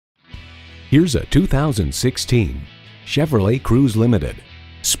Here's a 2016 Chevrolet Cruze Limited.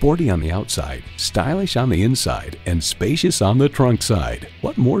 Sporty on the outside, stylish on the inside, and spacious on the trunk side.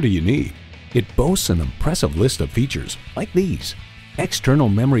 What more do you need? It boasts an impressive list of features like these: external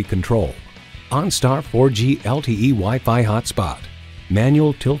memory control, OnStar 4G LTE Wi-Fi hotspot,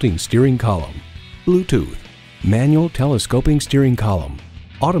 manual tilting steering column, Bluetooth, manual telescoping steering column,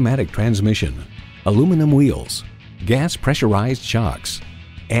 automatic transmission, aluminum wheels, gas pressurized shocks,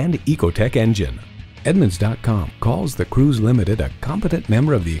 and ECOTEC engine. Edmunds.com calls the Cruze Limited a competent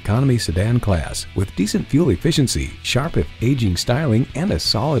member of the economy sedan class with decent fuel efficiency, sharp if aging styling, and a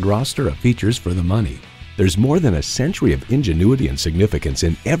solid roster of features for the money. There's more than a century of ingenuity and significance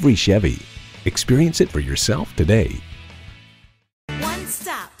in every Chevy. Experience it for yourself today.